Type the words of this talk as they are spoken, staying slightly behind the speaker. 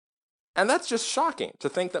And that's just shocking to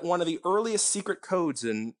think that one of the earliest secret codes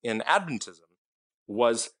in Adventism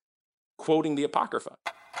was quoting the Apocrypha.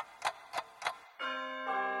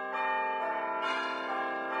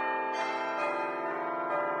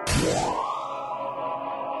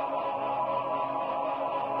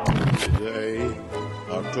 Today,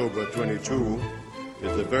 October 22,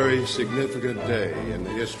 is a very significant day in the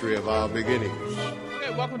history of our beginnings.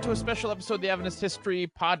 Okay, welcome to a special episode of the Adventist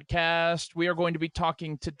History Podcast. We are going to be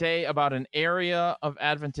talking today about an area of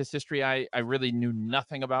Adventist history I really knew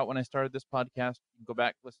nothing about when I started this podcast. You can go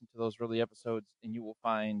back, listen to those early episodes, and you will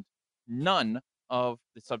find none of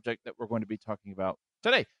the subject that we're going to be talking about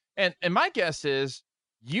today. And my guess is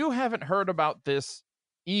you haven't heard about this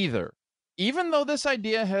either. Even though this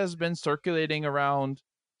idea has been circulating around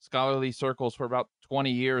scholarly circles for about 20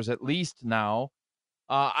 years at least now,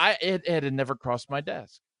 it had never crossed my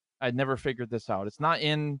desk. I'd never figured this out. It's not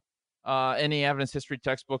in any Adventist history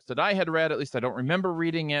textbooks that I had read. At least I don't remember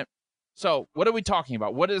reading it. So what are we talking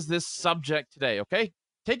about? What is this subject today? Okay,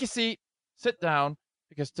 take a seat, sit down,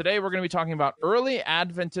 because today we're going to be talking about early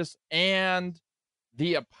Adventists and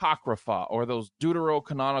the Apocrypha, or those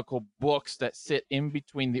deuterocanonical books that sit in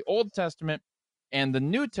between the Old Testament and the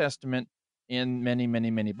New Testament in many,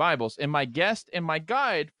 many, many Bibles. And my guest and my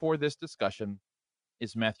guide for this discussion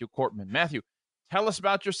is Matthew Korpman. Matthew, tell us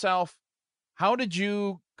about yourself. How did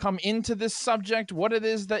you come into this subject? What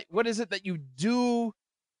is it that you do?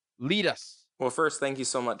 Lead us. Well, first, thank you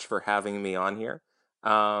so much for having me on here.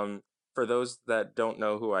 For those that don't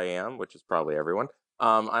know who I am, which is probably everyone,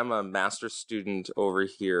 I'm a master's student over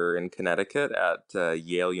here in Connecticut at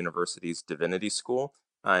Yale University's Divinity School.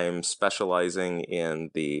 I'm specializing in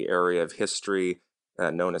the area of history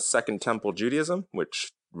known as Second Temple Judaism,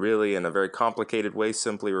 which really, in a very complicated way,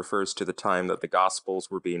 simply refers to the time that the Gospels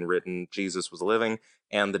were being written, Jesus was living,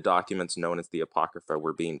 and the documents known as the Apocrypha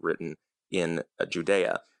were being written in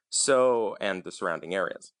Judea, and the surrounding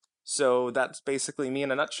areas. So that's basically me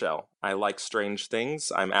in a nutshell. I like strange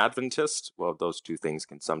things. I'm Adventist. Well, those two things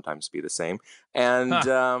can sometimes be the same. And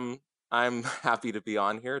I'm happy to be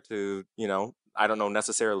on here to, I don't know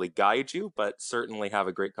necessarily guide you, but certainly have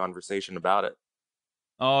a great conversation about it.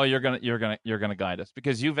 Oh, you're gonna guide us,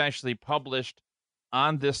 because you've actually published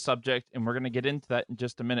on this subject, and we're gonna get into that in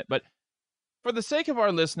just a minute. But for the sake of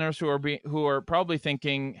our listeners who are probably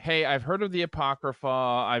thinking, "Hey, I've heard of the Apocrypha.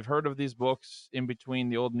 I've heard of these books in between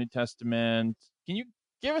the Old and New Testament." Can you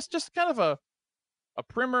give us just kind of a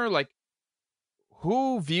primer, like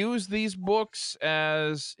who views these books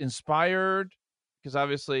as inspired? Because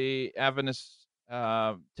obviously Adventists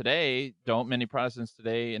today don't. Many Protestants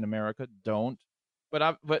today in America don't.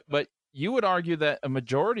 But you would argue that a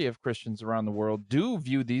majority of Christians around the world do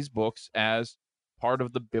view these books as part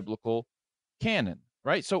of the biblical canon,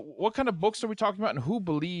 right? So what kind of books are we talking about, and who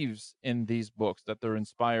believes in these books, that they're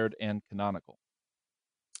inspired and canonical?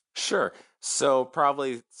 Sure. So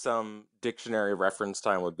probably some dictionary reference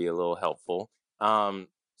time would be a little helpful.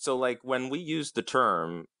 So like when we use the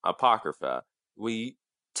term apocrypha, we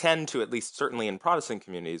tend to, at least certainly in Protestant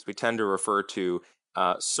communities, we tend to refer to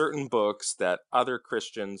certain books that other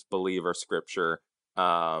Christians believe are scripture,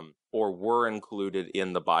 or were included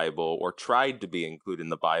in the Bible or tried to be included in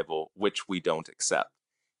the Bible, which we don't accept.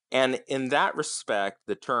 And in that respect,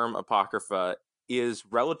 the term apocrypha is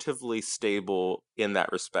relatively stable in that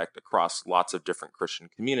respect across lots of different Christian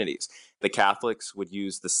communities. The Catholics would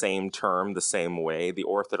use the same term the same way. The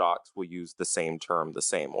Orthodox will use the same term the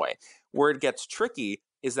same way. Where it gets tricky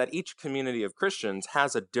is that each community of Christians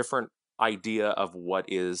has a different idea of what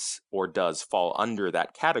is or does fall under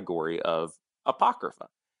that category of apocrypha.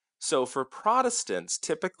 So for Protestants,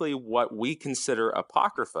 typically what we consider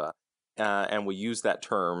apocrypha, and we use that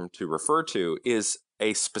term to refer to, is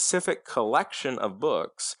a specific collection of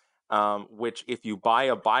books, which if you buy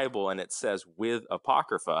a Bible and it says with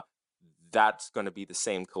Apocrypha, that's going to be the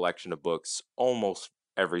same collection of books almost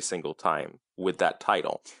every single time with that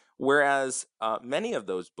title. Whereas many of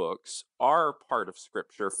those books are part of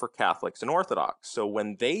Scripture for Catholics and Orthodox. So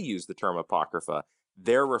when they use the term Apocrypha,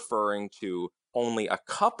 they're referring to only a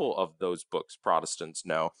couple of those books Protestants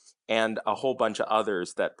know, and a whole bunch of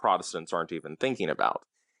others that Protestants aren't even thinking about.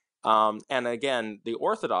 And again, the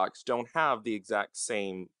Orthodox don't have the exact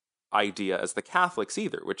same idea as the Catholics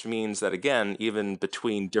either, which means that, again, even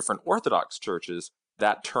between different Orthodox churches,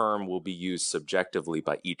 that term will be used subjectively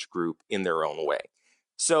by each group in their own way.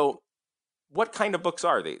 So what kind of books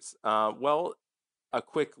are these? Well, a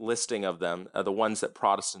quick listing of them, the ones that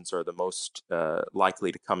Protestants are the most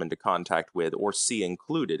likely to come into contact with or see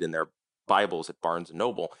included in their Bibles at Barnes and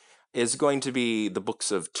Noble, is going to be the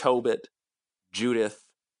books of Tobit, Judith,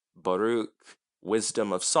 Baruch,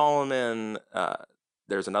 Wisdom of Solomon.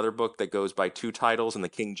 There's another book that goes by two titles in the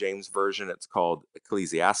King James Version. It's called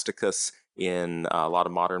Ecclesiasticus. In a lot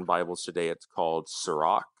of modern Bibles today, it's called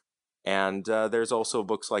Sirach. And there's also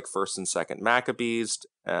books like First and Second Maccabees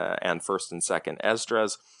and First and Second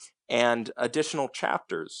Esdras, and additional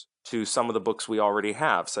chapters to some of the books we already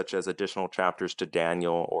have, such as additional chapters to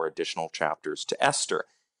Daniel or additional chapters to Esther.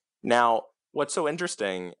 Now, what's so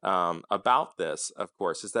interesting about this, of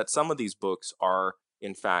course, is that some of these books are,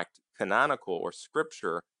 in fact, canonical or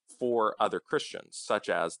scripture for other Christians, such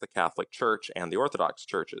as the Catholic Church and the Orthodox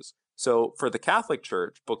churches. So for the Catholic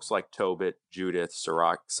Church, books like Tobit, Judith,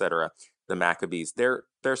 Sirach, etc., the Maccabees, they're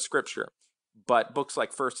scripture. But books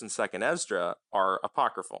like 1st and 2nd Esdra are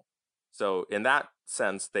apocryphal. So in that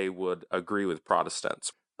sense, they would agree with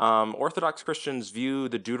Protestants. Orthodox Christians view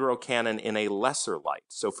the Deuterocanon in a lesser light.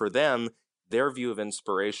 So for them, their view of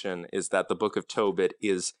inspiration is that the book of Tobit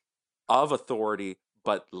is of authority,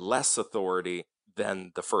 but less authority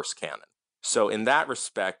than the first canon. So in that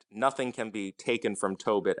respect, nothing can be taken from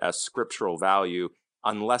Tobit as scriptural value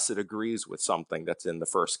unless it agrees with something that's in the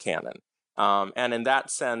first canon. And in that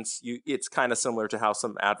sense, it's kind of similar to how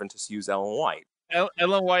some Adventists use Ellen White.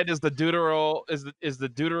 Ellen White is the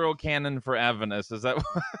Deuterocanon for Adventists. Is that?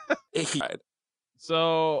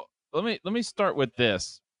 So let me start with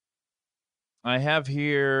this. I have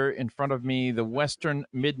here in front of me the Western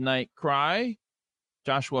Midnight Cry,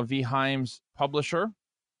 Joshua V. Himes, publisher,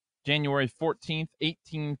 January 14th,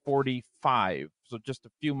 1845. So just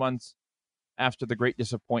a few months after the Great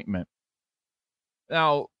Disappointment.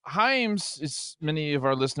 Now, Himes, as many of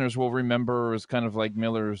our listeners will remember, is kind of like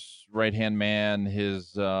Miller's right-hand man,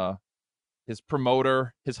 his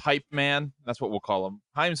promoter, his hype man. That's what we'll call him.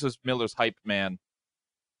 Himes was Miller's hype man.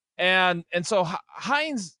 And so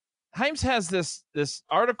Himes has this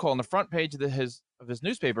article on the front page of his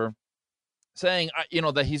newspaper saying,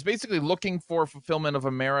 that he's basically looking for fulfillment of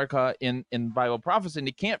America in Bible prophecy, and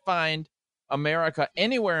he can't find America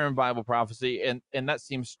anywhere in Bible prophecy, and that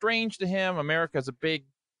seems strange to him. America is a big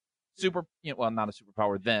not a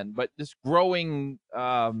superpower then, but this growing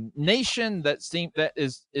nation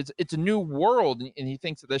it's a new world, and he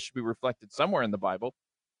thinks that this should be reflected somewhere in the Bible.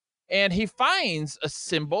 And he finds a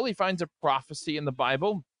symbol, he finds a prophecy in the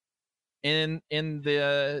Bible in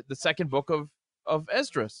the second book of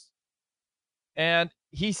Esdras. And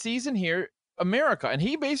he sees in here America, and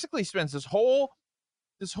he basically spends this whole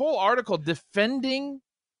article defending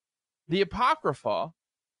the Apocrypha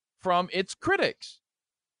from its critics,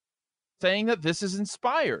 saying that this is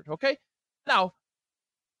inspired. Okay, now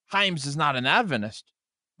Himes is not an Adventist,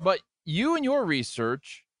 but you in your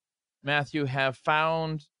research, Matthew, have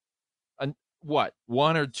found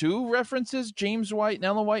one or two references James White and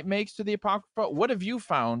Ellen White makes to the Apocrypha. What have you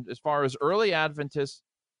found as far as early Adventists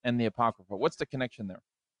and the Apocrypha? What's the connection there?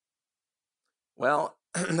 Well,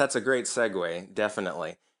 that's a great segue,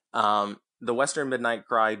 definitely. The Western Midnight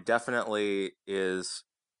Cry definitely is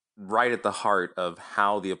right at the heart of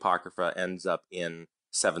how the Apocrypha ends up in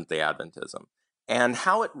Seventh-day Adventism. And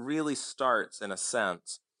how it really starts, in a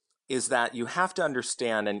sense, is that you have to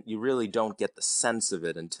understand, and you really don't get the sense of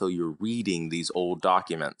it until you're reading these old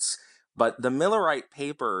documents. But the Millerite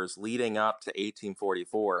papers leading up to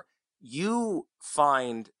 1844, you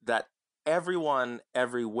find that everyone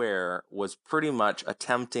everywhere was pretty much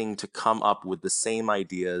attempting to come up with the same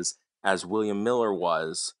ideas as William Miller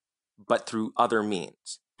was, but through other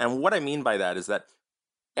means. And what I mean by that is that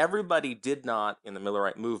everybody did not, in the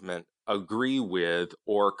Millerite movement, agree with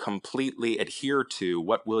or completely adhere to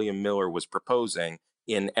what William Miller was proposing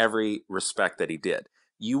in every respect that he did.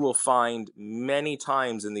 You will find many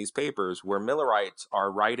times in these papers where Millerites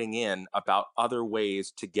are writing in about other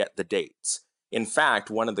ways to get the dates. In fact,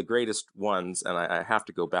 one of the greatest ones, and I have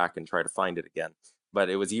to go back and try to find it again, but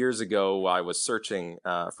it was years ago I was searching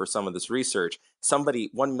for some of this research.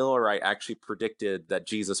 One Millerite actually predicted that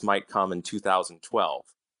Jesus might come in 2012.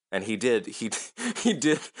 And he did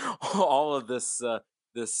all of this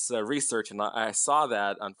research, and I saw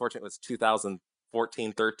that. Unfortunately, it was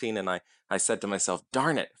 2014, 13, and I said to myself,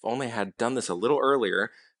 darn it, if only I had done this a little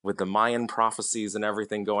earlier with the Mayan prophecies and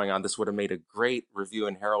everything going on, this would have made a great Review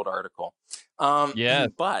and Herald article. But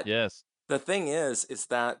yes. The thing is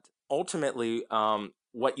that ultimately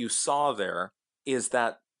what you saw there is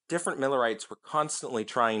that different Millerites were constantly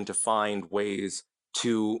trying to find ways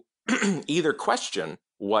to either question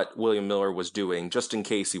what William Miller was doing, just in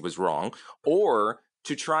case he was wrong, or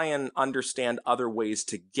to try and understand other ways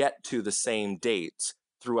to get to the same dates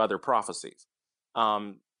through other prophecies.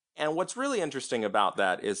 And what's really interesting about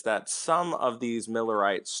that is that some of these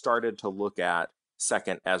Millerites started to look at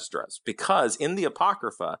Second Esdras, because in the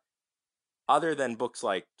Apocrypha, other than books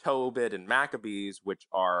like Tobit and Maccabees, which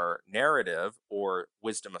are narrative, or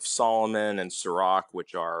Wisdom of Solomon and Sirach,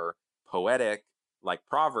 which are poetic, like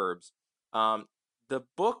Proverbs, um, the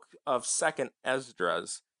book of Second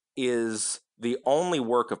Esdras is the only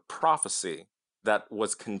work of prophecy that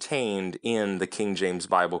was contained in the King James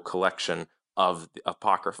Bible collection of the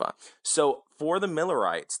Apocrypha. So for the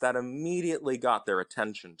Millerites, that immediately got their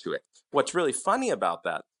attention to it. What's really funny about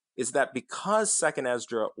that is that because Second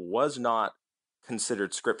Esdra was not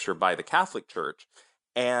considered scripture by the Catholic Church,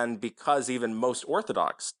 and because even most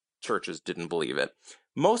Orthodox churches didn't believe it,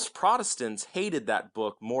 most Protestants hated that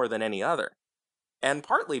book more than any other. And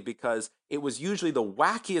partly because it was usually the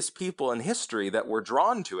wackiest people in history that were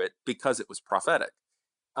drawn to it because it was prophetic.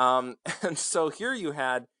 And so here you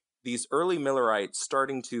had these early Millerites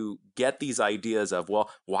starting to get these ideas of,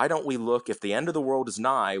 well, why don't we look, if the end of the world is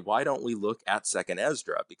nigh, why don't we look at Second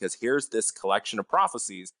Esdra? Because here's this collection of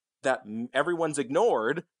prophecies that everyone's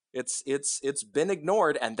ignored. It's been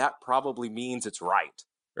ignored, and that probably means it's right.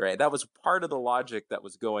 Right? That was part of the logic that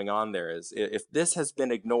was going on there, is if this has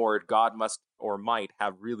been ignored, God must or might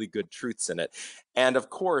have really good truths in it. And of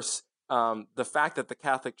course, the fact that the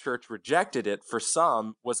Catholic Church rejected it for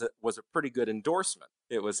some was a pretty good endorsement.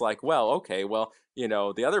 It was like, well, okay, well,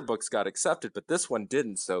 the other books got accepted, but this one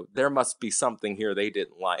didn't, so there must be something here they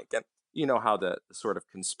didn't like. And you know how the sort of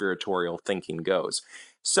conspiratorial thinking goes.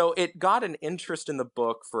 So it got an interest in the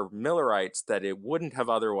book for Millerites that it wouldn't have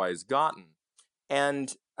otherwise gotten.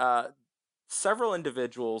 And several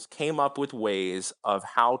individuals came up with ways of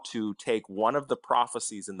how to take one of the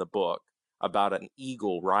prophecies in the book about an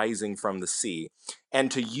eagle rising from the sea,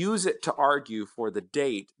 and to use it to argue for the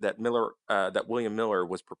date that William Miller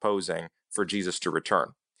was proposing for Jesus to return.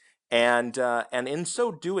 And in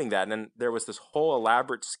so doing that, and there was this whole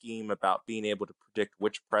elaborate scheme about being able to predict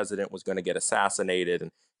which president was going to get assassinated,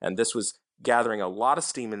 and this was gathering a lot of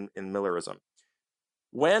steam in Millerism.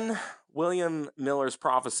 When William Miller's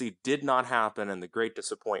prophecy did not happen and the great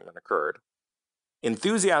disappointment occurred,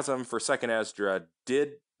 enthusiasm for Second Esdra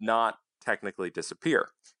did not technically disappear,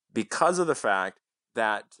 because of the fact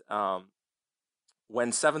that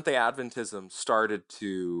when Seventh-day Adventism started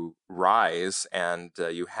to rise, and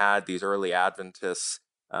you had these early Adventists,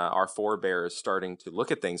 our forebears, starting to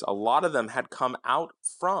look at things, a lot of them had come out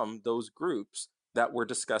from those groups that were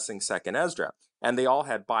discussing Second Esdra, and they all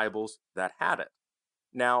had Bibles that had it.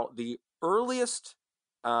 Now, the earliest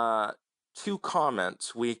two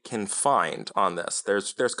comments we can find on this,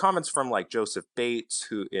 there's comments from like Joseph Bates,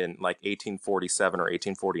 who in like 1847 or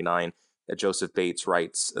 1849, Joseph Bates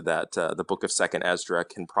writes that the book of Second Esdra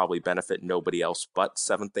can probably benefit nobody else but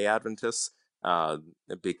Seventh-day Adventists,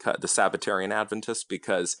 because the Sabbatarian Adventists,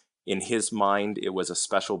 because in his mind it was a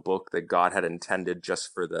special book that God had intended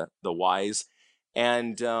just for the wise.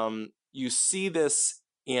 And you see this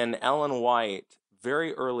in Ellen White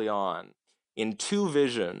very early on in two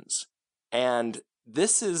visions. And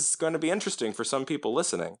this is going to be interesting for some people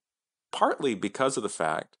listening, partly because of the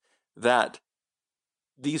fact that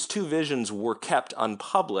these two visions were kept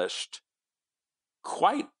unpublished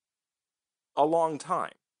quite a long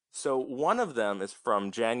time. So one of them is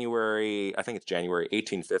from January, I think it's January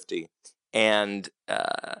 1850, and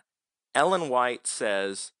Ellen White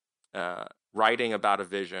says, writing about a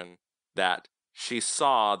vision, that she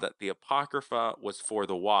saw that the Apocrypha was for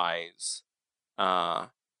the wise,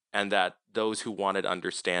 and that those who wanted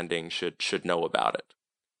understanding should know about it.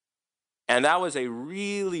 And that was a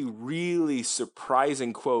really, really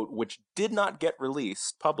surprising quote, which did not get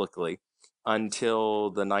released publicly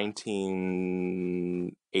until the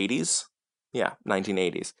 1980s. Yeah,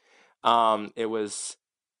 1980s. It was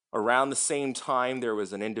around the same time there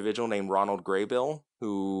was an individual named Ronald Graybill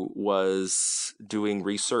who was doing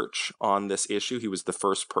research on this issue. He was the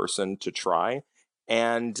first person to try.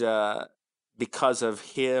 And because of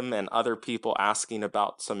him and other people asking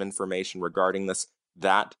about some information regarding this,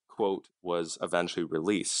 that quote was eventually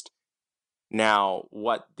released. Now,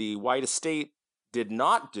 what the White Estate did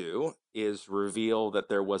not do is reveal that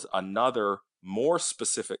there was another more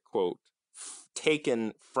specific quote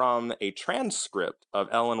taken from a transcript of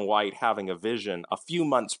Ellen White having a vision a few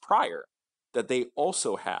months prior that they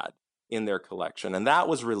also had in their collection. And that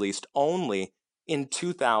was released only in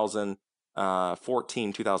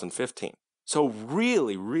 2014, 2015. So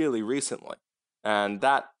really, really recently. And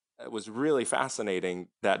that was really fascinating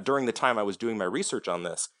that during the time I was doing my research on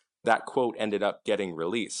this, that quote ended up getting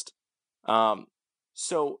released.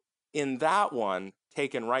 So in that one,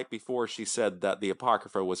 taken right before she said that the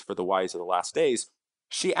Apocrypha was for the wise of the last days,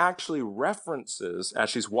 she actually references, as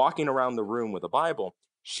she's walking around the room with a Bible,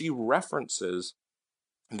 she references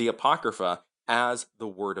the Apocrypha as the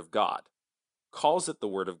Word of God. calls it the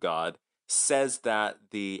Word of God, says that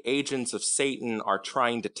the agents of Satan are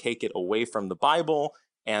trying to take it away from the Bible,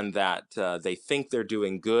 and that they think they're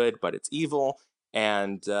doing good, but it's evil.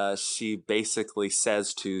 And she basically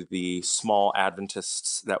says to the small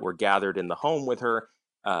Adventists that were gathered in the home with her,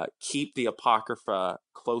 keep the Apocrypha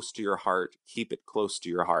close to your heart, keep it close to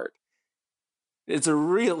your heart. It's a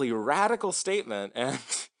really radical statement and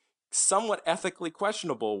somewhat ethically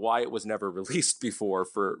questionable why it was never released before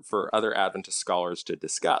for other Adventist scholars to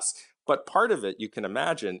discuss. But part of it, you can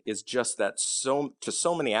imagine, is just that to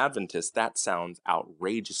so many Adventists, that sounds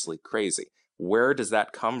outrageously crazy. Where does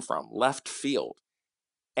that come from? Left field.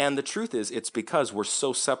 And the truth is, it's because we're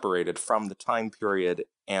so separated from the time period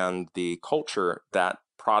and the culture that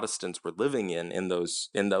Protestants were living in those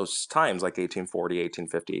times, like 1840,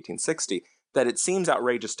 1850, 1860, that it seems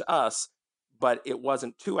outrageous to us, but it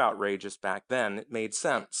wasn't too outrageous back then. It made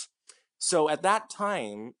sense. So at that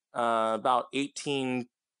time, about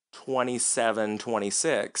 1827,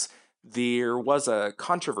 26, there was a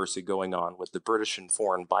controversy going on with the British and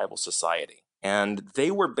Foreign Bible Society. And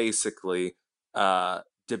they were basically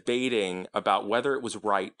debating about whether it was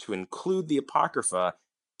right to include the Apocrypha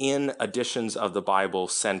in editions of the Bible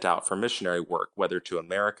sent out for missionary work, whether to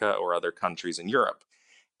America or other countries in Europe.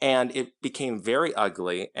 And it became very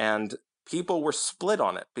ugly, and people were split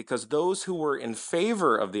on it because those who were in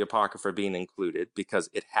favor of the Apocrypha being included, because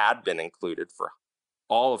it had been included for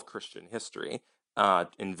all of Christian history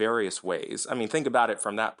in various ways. I mean, think about it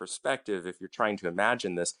from that perspective. If you're trying to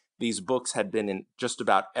imagine this, these books had been in just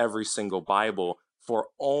about every single Bible for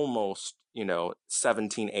almost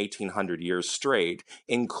 1800 years straight,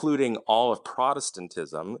 including all of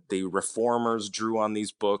Protestantism. The reformers drew on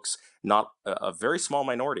these books. Not a very small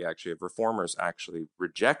minority, actually, of reformers actually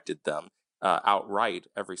rejected them outright,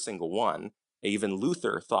 every single one. Even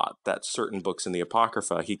Luther thought that certain books in the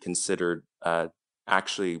Apocrypha he considered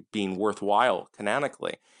actually being worthwhile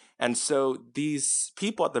canonically. And so these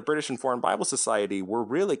people at the British and Foreign Bible Society were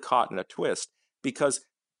really caught in a twist because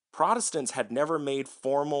Protestants had never made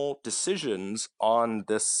formal decisions on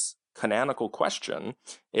this canonical question.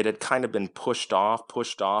 It had kind of been pushed off.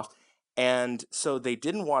 And so they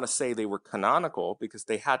didn't want to say they were canonical because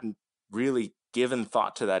they hadn't really given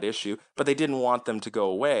thought to that issue, but they didn't want them to go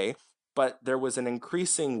away. But there was an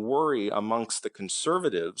increasing worry amongst the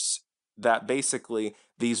conservatives that basically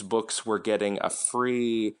these books were getting a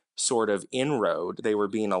free sort of inroad. They were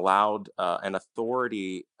being allowed an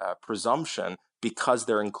authority presumption because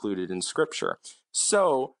they're included in Scripture.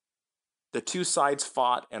 So the two sides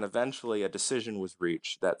fought, and eventually a decision was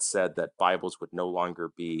reached that said that Bibles would no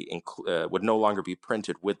longer be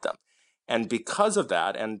printed with them. And because of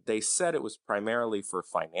that, and they said it was primarily for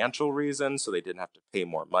financial reasons, so they didn't have to pay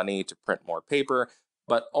more money to print more paper,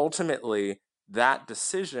 but ultimately that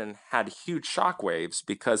decision had huge shockwaves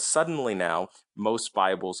because suddenly now most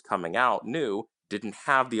Bibles coming out new didn't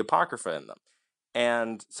have the Apocrypha in them.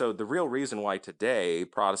 And so the real reason why today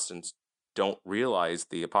Protestants don't realize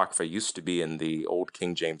the Apocrypha used to be in the old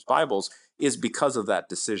King James Bibles is because of that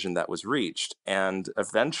decision that was reached. And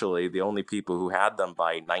eventually, the only people who had them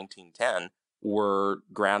by 1910 were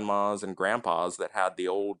grandmas and grandpas that had the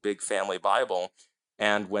old big family Bible.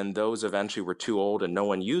 And when those eventually were too old and no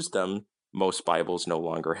one used them, most Bibles no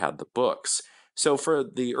longer had the books. So for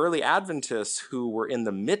the early Adventists who were in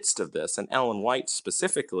the midst of this, and Ellen White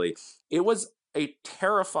specifically, it was a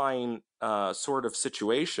terrifying sort of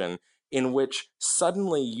situation in which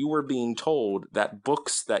suddenly you were being told that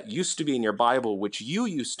books that used to be in your Bible, which you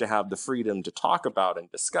used to have the freedom to talk about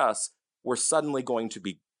and discuss, were suddenly going to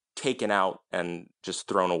be taken out and just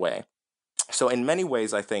thrown away. So in many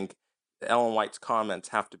ways, I think Ellen White's comments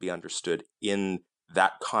have to be understood in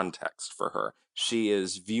that context for her. She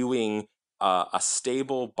is viewing a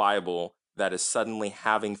stable Bible that is suddenly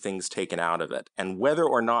having things taken out of it. And whether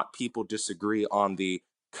or not people disagree on the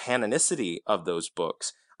canonicity of those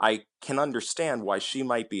books, I can understand why she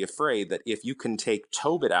might be afraid that if you can take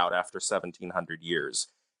Tobit out after 1700 years,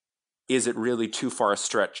 is it really too far a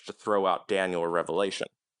stretch to throw out Daniel or Revelation?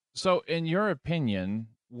 So, in your opinion,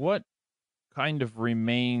 what kind of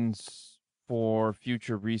remains for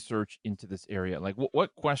future research into this area? Like,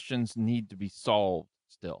 what questions need to be solved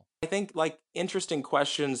still? I think interesting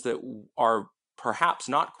questions that are perhaps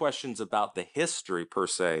not questions about the history per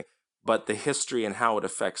se, but the history and how it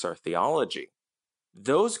affects our theology.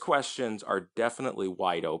 Those questions are definitely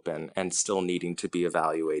wide open and still needing to be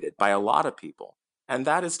evaluated by a lot of people. And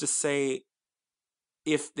that is to say,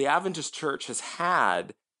 if the Adventist Church has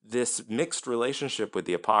had this mixed relationship with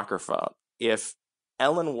the Apocrypha, if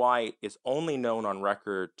Ellen White is only known on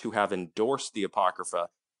record to have endorsed the Apocrypha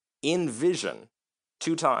in vision,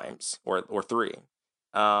 2 times or 3.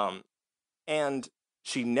 Um, and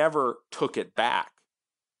she never took it back,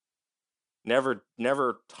 never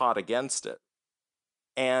taught against it.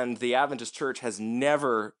 And the Adventist Church has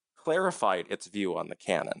never clarified its view on the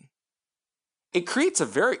canon. It creates a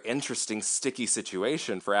very interesting, sticky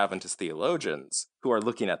situation for Adventist theologians who are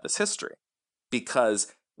looking at this history,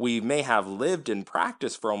 because we may have lived in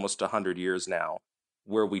practice for almost 100 years now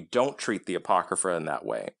where we don't treat the Apocrypha in that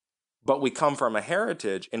way. But we come from a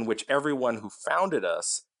heritage in which everyone who founded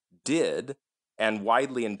us did and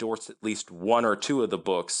widely endorsed at least one or two of the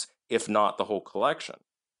books, if not the whole collection,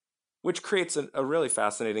 which creates a really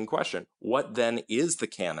fascinating question. What then is the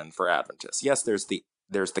canon for Adventists? Yes, there's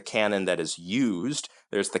the canon that is used,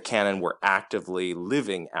 there's the canon we're actively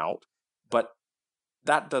living out, but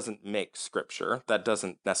that doesn't make scripture. That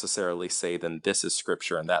doesn't necessarily say then this is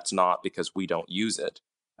scripture and that's not because we don't use it.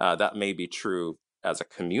 That may be true as a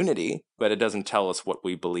community, but it doesn't tell us what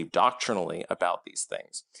we believe doctrinally about these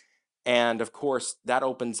things. And of course, that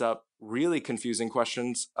opens up really confusing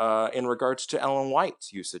questions in regards to Ellen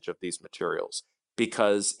White's usage of these materials.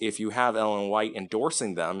 Because if you have Ellen White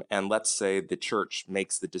endorsing them, and let's say the church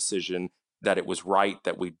makes the decision that it was right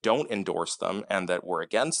that we don't endorse them and that we're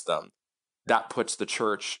against them, that puts the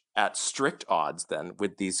church at strict odds then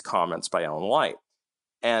with these comments by Ellen White.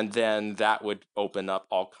 And then that would open up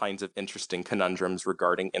all kinds of interesting conundrums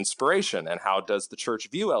regarding inspiration and how does the church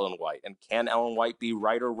view Ellen White? And can Ellen White be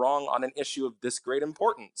right or wrong on an issue of this great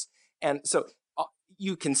importance? And so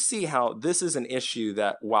you can see how this is an issue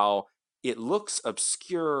that, while it looks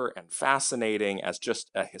obscure and fascinating as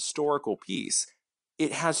just a historical piece,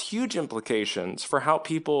 it has huge implications for how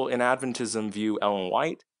people in Adventism view Ellen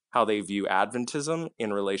White, how they view Adventism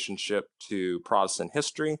in relationship to Protestant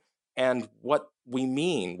history, and what we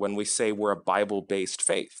mean when we say we're a Bible-based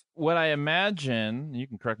faith. What I imagine, you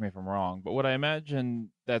can correct me if I'm wrong, but what I imagine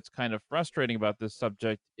that's kind of frustrating about this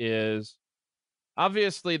subject is,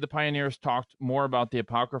 obviously the pioneers talked more about the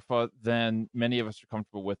Apocrypha than many of us are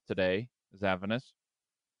comfortable with today as Adventists.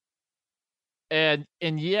 And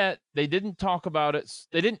yet they didn't talk about it.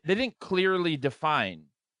 They didn't clearly define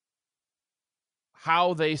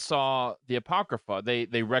how they saw the Apocrypha.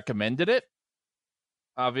 They recommended it.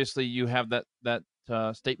 Obviously, you have that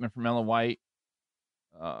statement from Ellen White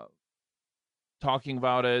talking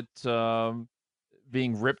about it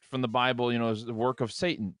being ripped from the Bible, as the work of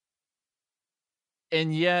Satan.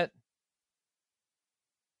 And yet,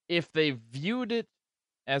 if they viewed it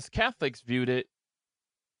as Catholics viewed it,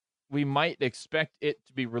 we might expect it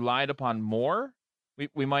to be relied upon more.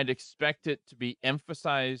 We might expect it to be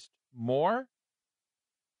emphasized more.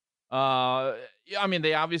 I mean,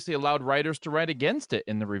 they obviously allowed writers to write against it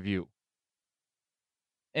in the review.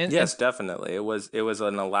 And yes, definitely. It was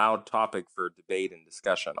an allowed topic for debate and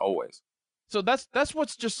discussion always. So that's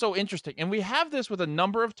what's just so interesting. And we have this with a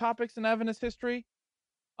number of topics in Adventist history.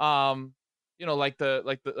 Like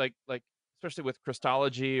especially with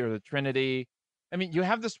Christology or the Trinity. I mean, you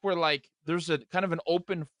have this where there's a kind of an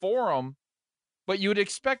open forum, but you would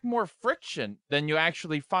expect more friction than you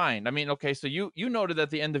actually find. I mean, okay, so you noted at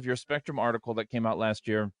the end of your Spectrum article that came out last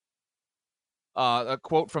year, a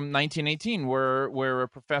quote from 1918 where a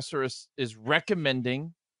professor is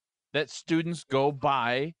recommending that students go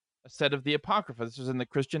buy a set of the Apocrypha. This was in the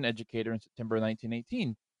Christian Educator in September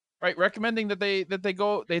 1918. Right, recommending that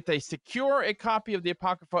they secure a copy of the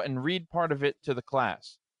Apocrypha and read part of it to the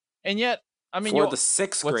class. And yet, I mean, for the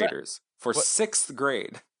sixth graders, what? Sixth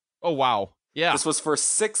grade. Oh wow, yeah. This was for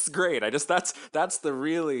sixth grade. That's the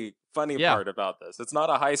really funny part about this. It's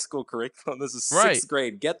not a high school curriculum. This is sixth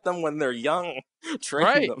grade. Get them when they're young.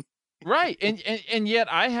 Train them. Right, and yet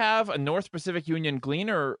I have a North Pacific Union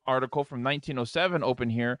Gleaner article from 1907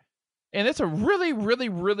 open here, and it's a really, really,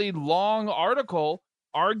 really long article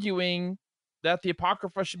arguing that the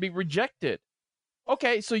Apocrypha should be rejected.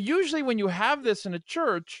 Okay, so usually when you have this in a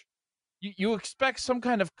church, you expect some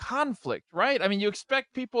kind of conflict, right? I mean, you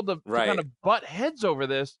expect people to kind of butt heads over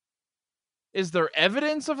this. Is there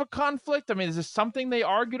evidence of a conflict? I mean, is this something they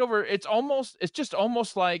argued over? It's just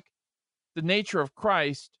almost like the nature of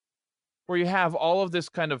Christ, where you have all of this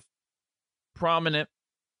kind of prominent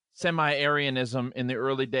semi-Arianism in the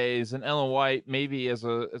early days, and Ellen White maybe as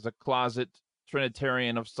a closet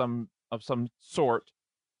Trinitarian of some sort,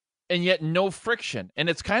 and yet no friction. And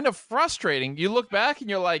it's kind of frustrating. You look back and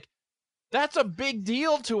you're like, that's a big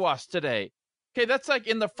deal to us today. Okay, that's like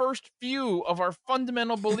in the first few of our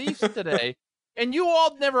fundamental beliefs today. And you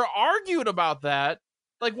all never argued about that.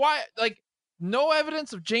 Like, why? Like, no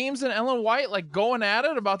evidence of James and Ellen White going at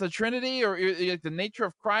it about the Trinity or the nature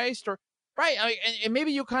of Christ, or right? And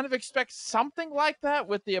maybe you kind of expect something like that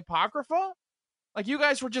with the Apocrypha. Like, you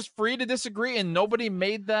guys were just free to disagree and nobody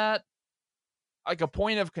made that like a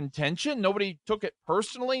point of contention. Nobody took it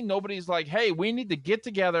personally. Nobody's like, hey, we need to get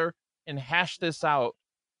together and hash this out.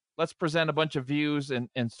 Let's present a bunch of views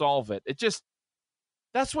and solve it. It just,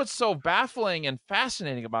 that's what's so baffling and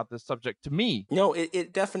fascinating about this subject to me. No,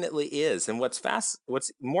 it definitely is. And what's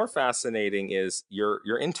more fascinating is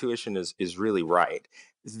your intuition is really right.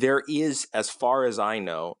 There is, as far as I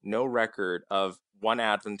know, no record of one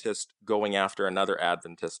Adventist going after another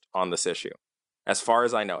Adventist on this issue. As far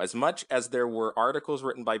as I know, as much as there were articles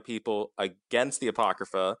written by people against the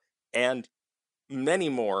Apocrypha and many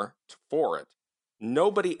more for it,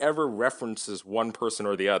 nobody ever references one person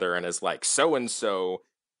or the other and is like, so and so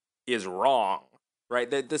is wrong, right?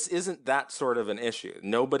 That this isn't that sort of an issue.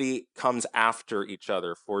 Nobody comes after each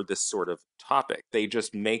other for this sort of topic. They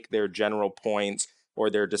just make their general points or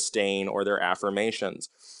their disdain or their affirmations.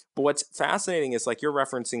 But what's fascinating is, like, you're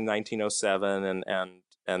referencing 1907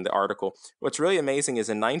 and the article. What's really amazing is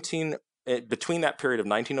between that period of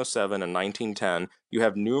 1907 and 1910, you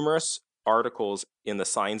have numerous articles in the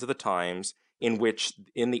Signs of the Times in which,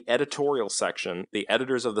 in the editorial section, the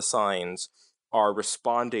editors of the Signs are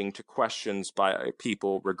responding to questions by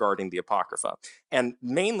people regarding the Apocrypha. And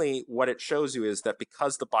mainly what it shows you is that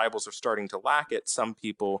because the Bibles are starting to lack it, some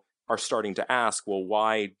people are starting to ask, well,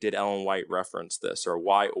 why did Ellen White reference this? Or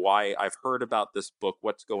why I've heard about this book,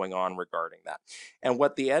 what's going on regarding that? And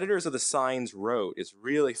what the editors of the Signs wrote is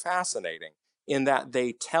really fascinating, in that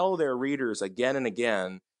they tell their readers again and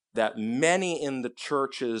again that many in the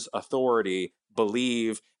church's authority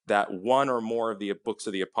believe that one or more of the books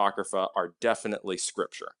of the Apocrypha are definitely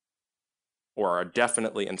scripture or are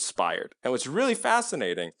definitely inspired. And what's really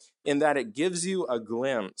fascinating in that it gives you a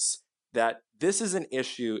glimpse that this is an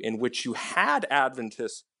issue in which you had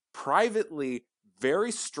Adventists privately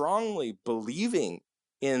very strongly believing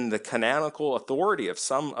in the canonical authority of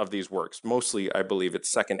some of these works. Mostly, I believe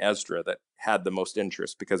it's Second Ezra that had the most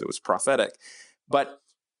interest because it was prophetic. But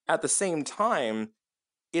at the same time,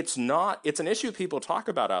 it's an issue people talk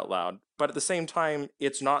about out loud, but at the same time,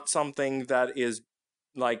 it's not something that is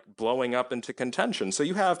like blowing up into contention. So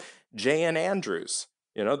you have J.N. Andrews,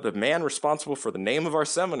 the man responsible for the name of our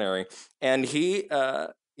seminary, and he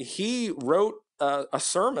wrote a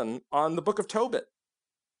sermon on the Book of Tobit,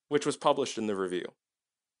 which was published in the Review.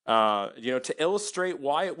 To illustrate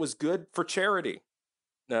why it was good for charity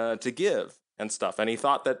to give and stuff, and he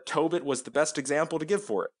thought that Tobit was the best example to give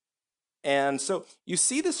for it. And so you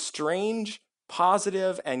see this strange,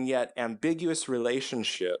 positive, and yet ambiguous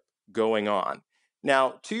relationship going on.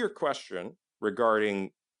 Now, to your question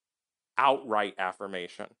regarding outright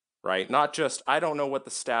affirmation, right? Not just, I don't know what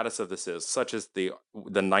the status of this is, such as the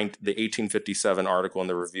 1857 article in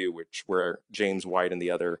the Review, where James White and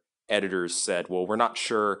the other editors said, well, we're not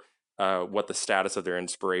sure what the status of their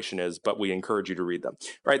inspiration is, but we encourage you to read them,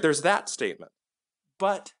 right? There's that statement.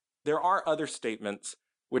 But there are other statements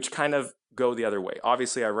which kind of go the other way.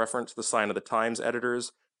 Obviously, I referenced the Sign of the Times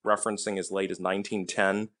editors, referencing as late as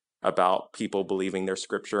 1910 about people believing their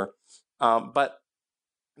scripture. But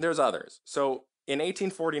there's others. So in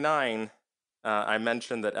 1849, I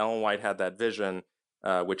mentioned that Ellen White had that vision,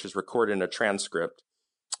 which is recorded in a transcript.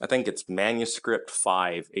 I think it's Manuscript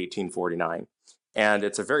 5, 1849. And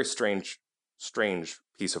it's a very strange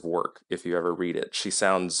piece of work if you ever read it. She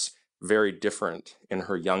sounds very different in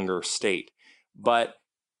her younger state. But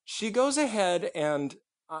she goes ahead and,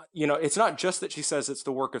 it's not just that she says it's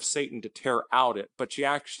the work of Satan to tear out it, but she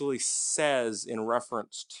actually says in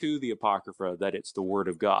reference to the Apocrypha that it's the Word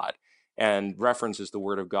of God, and references the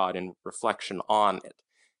Word of God in reflection on it.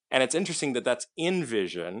 And it's interesting that that's in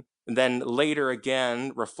vision. Then later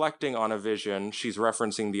again, reflecting on a vision, she's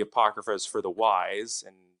referencing the Apocryphas for the wise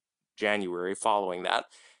in January following that.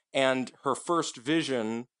 And her first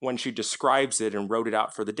vision, when she describes it and wrote it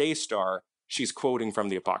out for the Day Star, she's quoting from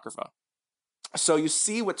the Apocrypha. So you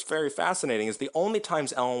see what's very fascinating is the only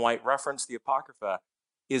times Ellen White referenced the Apocrypha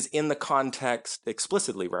is in the context,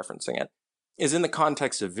 explicitly referencing it, is in the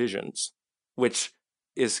context of visions, which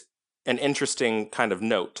is an interesting kind of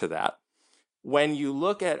note to that. When you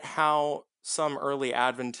look at how some early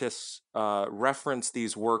Adventists reference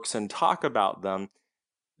these works and talk about them,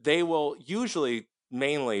 they will usually,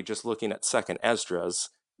 mainly just looking at Second Esdras,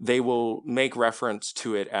 they will make reference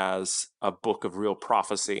to it as a book of real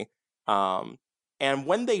prophecy. And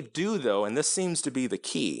when they do, though, and this seems to be the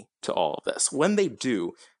key to all of this, when they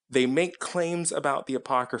do, they make claims about the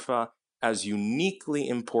Apocrypha as uniquely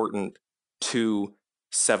important to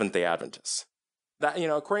Seventh-day Adventists. That,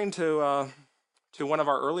 according to one of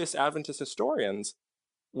our earliest Adventist historians,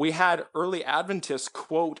 we had early Adventists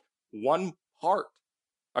quote one part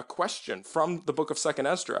a question from the book of Second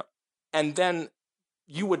Ezra, and then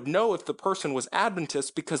you would know if the person was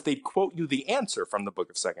Adventist because they'd quote you the answer from the book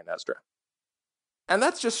of Second Ezra. And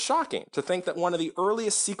that's just shocking to think that one of the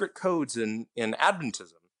earliest secret codes in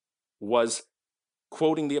Adventism was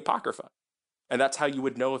quoting the Apocrypha. And that's how you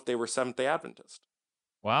would know if they were Seventh-day Adventist.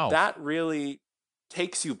 Wow. That really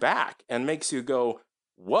takes you back and makes you go,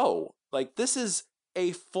 whoa, like this is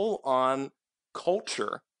a full-on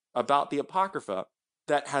culture about the Apocrypha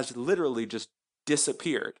that has literally just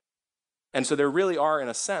disappeared. And so there really are, in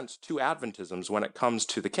a sense, two Adventisms when it comes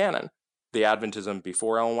to the canon. The Adventism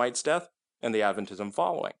before Ellen White's death and the Adventism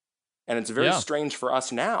following. And it's very strange for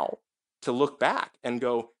us now to look back and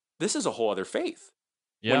go, this is a whole other faith.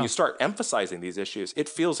 Yeah. When you start emphasizing these issues, it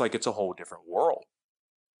feels like it's a whole different world.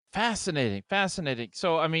 Fascinating.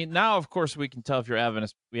 So, I mean, now, of course, we can tell if you're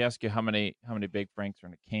Adventist. We ask you how many Big Franks are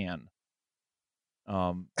in a can.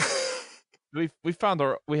 We found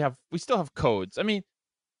we still have codes. I mean,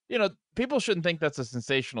 people shouldn't think that's a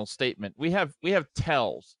sensational statement. We have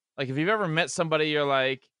tells. Like, if you've ever met somebody, you're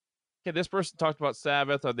like, okay, this person talked about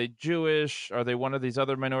Sabbath. Are they Jewish? Are they one of these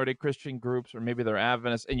other minority Christian groups? Or maybe they're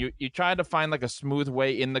Adventist. And you try to find like a smooth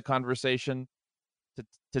way in the conversation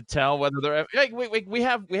to tell whether they're like, we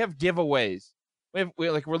have giveaways.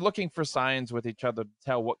 We're looking for signs with each other to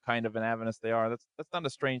tell what kind of an Adventist they are. That's not a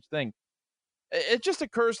strange thing. It just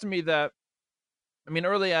occurs to me that, I mean,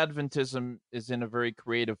 early Adventism is in a very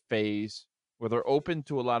creative phase where they're open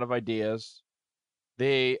to a lot of ideas.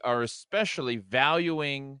 They are especially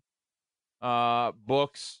valuing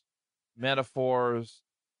books, metaphors,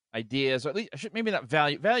 ideas, or at least maybe not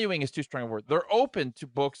valuing is too strong a word. They're open to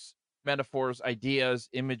books, metaphors, ideas,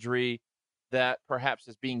 imagery that perhaps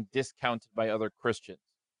is being discounted by other Christians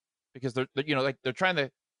because they're trying to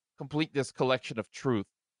complete this collection of truth.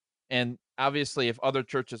 And obviously, if other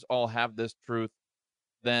churches all have this truth,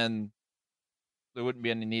 then there wouldn't be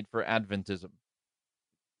any need for Adventism.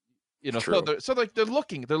 True. So they're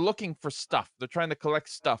looking for stuff. They're trying to collect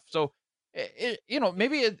stuff. So,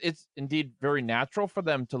 maybe it's indeed very natural for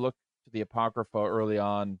them to look to the Apocrypha early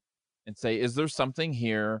on and say, is there something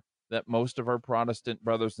here that most of our Protestant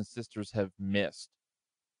brothers and sisters have missed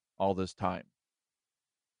all this time?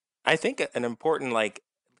 I think an important,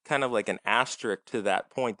 kind of like an asterisk to that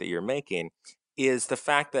point that you're making is the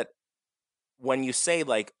fact that when you say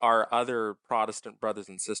like our other Protestant brothers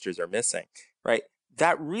and sisters are missing, right?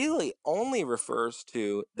 That really only refers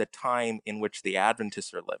to the time in which the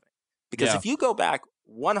Adventists are living. Because if you go back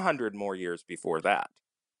 100 more years before that,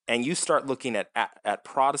 and you start looking at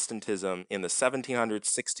Protestantism in the 1700s,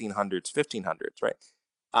 1600s, 1500s,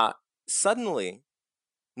 right? Suddenly,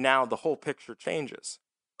 now the whole picture changes.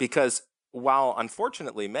 Because while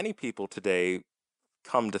unfortunately many people today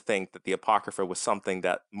come to think that the Apocrypha was something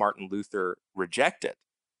that Martin Luther rejected,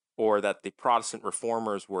 or that the Protestant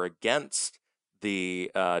reformers were against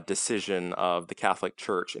the decision of the Catholic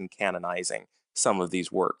Church in canonizing some of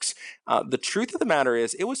these works. The truth of the matter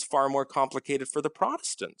is it was far more complicated for the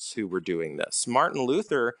Protestants who were doing this. Martin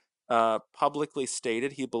Luther publicly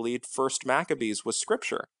stated he believed First Maccabees was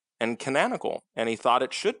scripture and canonical, and he thought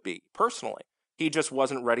it should be, personally. He just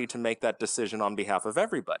wasn't ready to make that decision on behalf of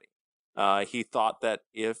everybody. He thought that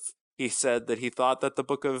he said that he thought that the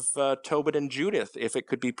book of Tobit and Judith, if it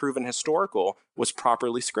could be proven historical, was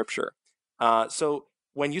properly scripture. So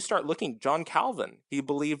when you start looking, John Calvin, he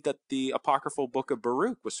believed that the apocryphal book of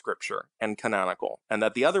Baruch was scripture and canonical, and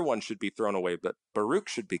that the other one should be thrown away, but Baruch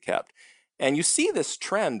should be kept. And you see this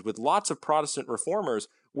trend with lots of Protestant reformers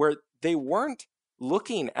where they weren't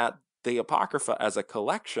looking at the Apocrypha as a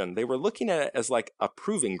collection. They were looking at it as like a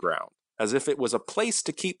proving ground, as if it was a place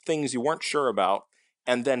to keep things you weren't sure about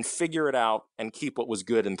and then figure it out and keep what was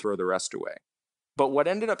good and throw the rest away. But what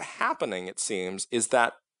ended up happening, it seems, is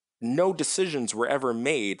that no decisions were ever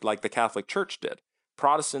made like the Catholic Church did.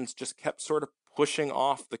 Protestants just kept sort of pushing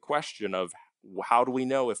off the question of how do we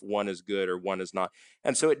know if one is good or one is not?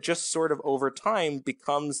 And so it just sort of over time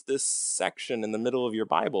becomes this section in the middle of your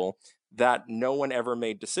Bible that no one ever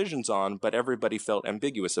made decisions on, but everybody felt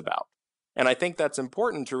ambiguous about. And I think that's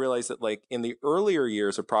important to realize that, like, in the earlier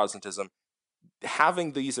years of Protestantism,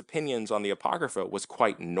 having these opinions on the Apocrypha was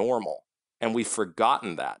quite normal. And we've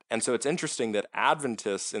forgotten that. And so it's interesting that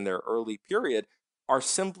Adventists in their early period are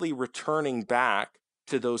simply returning back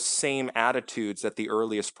to those same attitudes that the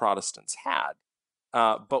earliest Protestants had,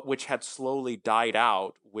 but which had slowly died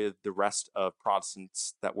out with the rest of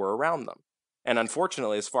Protestants that were around them. And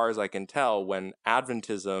unfortunately, as far as I can tell, when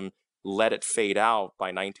Adventism let it fade out by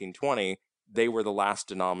 1920, they were the last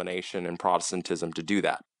denomination in Protestantism to do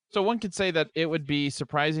that. So one could say that it would be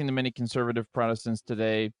surprising to many conservative Protestants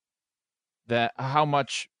today that how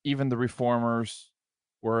much even the reformers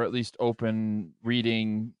were at least open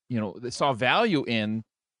reading, they saw value in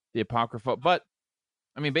the Apocrypha. But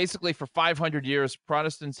I mean, basically, for 500 years,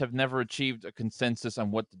 Protestants have never achieved a consensus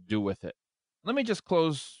on what to do with it. Let me just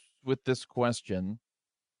close with this question.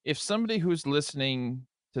 If somebody who's listening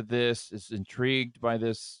to this is intrigued by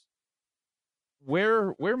this,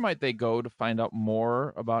 where might they go to find out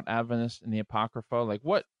more about Adventists and the Apocrypha? Like,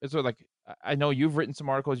 what is there like? I know you've written some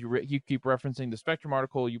articles. You keep referencing the Spectrum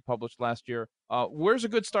article you published last year. Where's a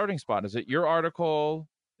good starting spot? Is it your article?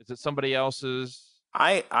 Is it somebody else's?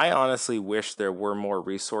 I honestly wish there were more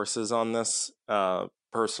resources on this.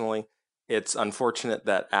 Personally, it's unfortunate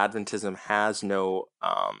that Adventism has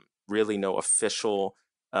really no official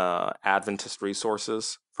Adventist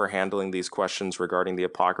resources for handling these questions regarding the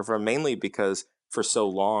Apocrypha. Mainly because for so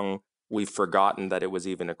long we've forgotten that it was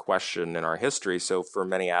even a question in our history. So for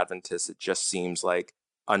many Adventists, it just seems like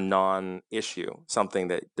a non-issue, something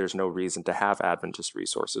that there's no reason to have Adventist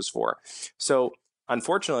resources for. So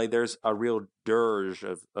unfortunately, there's a real dirge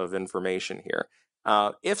of information here.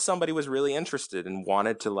 If somebody was really interested and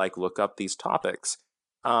wanted to look up these topics,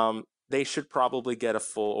 they should probably get a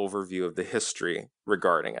full overview of the history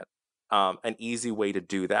regarding it. An easy way to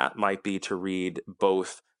do that might be to read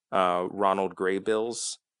both Ronald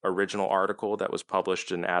Graybill's original article that was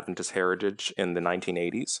published in Adventist Heritage in the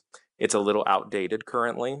 1980s. It's a little outdated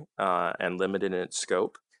currently and limited in its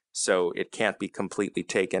scope, so it can't be completely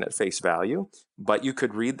taken at face value. But you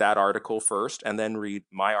could read that article first and then read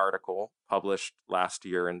my article published last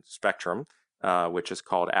year in Spectrum, which is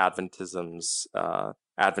called Adventism's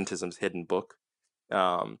Hidden Book,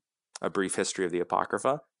 A Brief History of the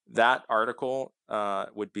Apocrypha. That article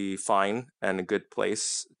would be fine and a good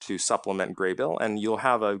place to supplement Graybill, and you'll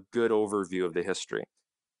have a good overview of the history.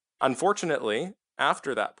 Unfortunately,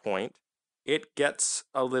 after that point, it gets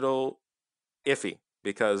a little iffy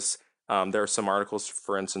because there are some articles,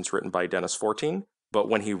 for instance, written by Dennis Fortine. But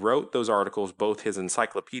when he wrote those articles, both his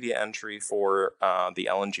encyclopedia entry for the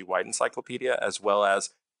Ellen G. White Encyclopedia, as well as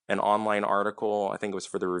an online article, I think it was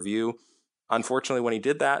for the Review. Unfortunately, when he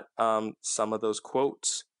did that, some of those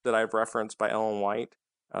quotes that I've referenced by Ellen White,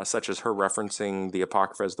 such as her referencing the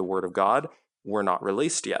Apocrypha as the Word of God, were not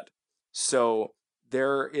released yet. So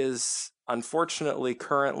there is unfortunately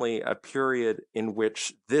currently a period in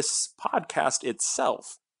which this podcast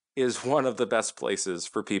itself is one of the best places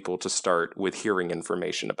for people to start with hearing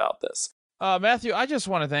information about this. Matthew, I just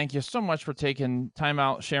want to thank you so much for taking time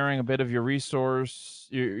out, sharing a bit of your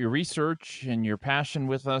your research and your passion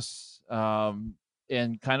with us,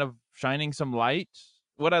 and kind of shining some light.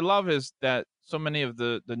 What I love is that so many of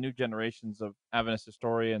the new generations of Adventist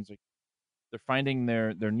historians, they're finding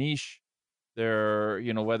their niche. They're,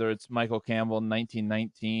 whether it's Michael Campbell in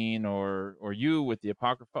 1919 or you with the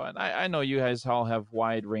Apocrypha. And I know you guys all have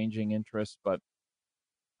wide ranging interests, but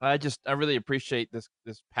I really appreciate this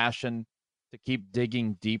passion to keep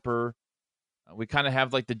digging deeper. We kind of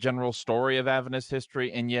have like the general story of Adventist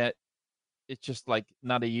history, and yet it's just like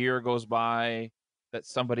not a year goes by that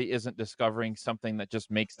somebody isn't discovering something that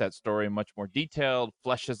just makes that story much more detailed,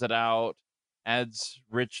 fleshes it out, adds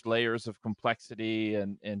rich layers of complexity,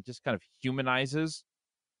 and just kind of humanizes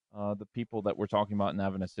the people that we're talking about in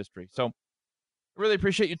Adventist history. So I really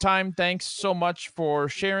appreciate your time. Thanks so much for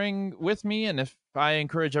sharing with me. And if I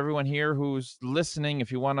encourage everyone here who's listening,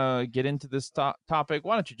 if you want to get into this topic,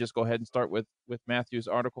 why don't you just go ahead and start with Matthew's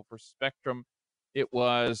article for Spectrum. It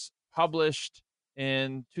was published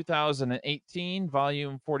in 2018,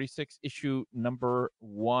 volume 46, issue number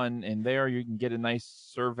 1. And there you can get a nice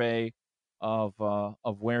survey of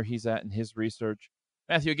where he's at in his research.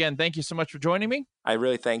 Matthew, again, thank you so much for joining me. I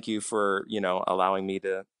really thank you for, allowing me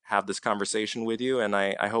to have this conversation with you. And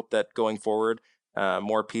I hope that going forward,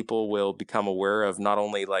 more people will become aware of not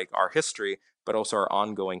only our history, but also our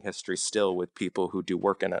ongoing history still with people who do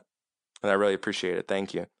work in it. And I really appreciate it.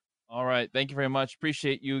 Thank you. All right. Thank you very much.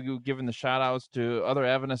 Appreciate you giving the shout outs to other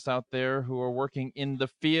Adventists out there who are working in the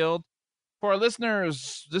field. For our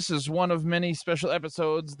listeners, this is one of many special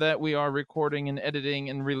episodes that we are recording and editing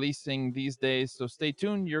and releasing these days. So stay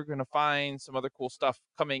tuned. You're going to find some other cool stuff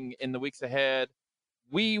coming in the weeks ahead.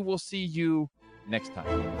 We will see you next time.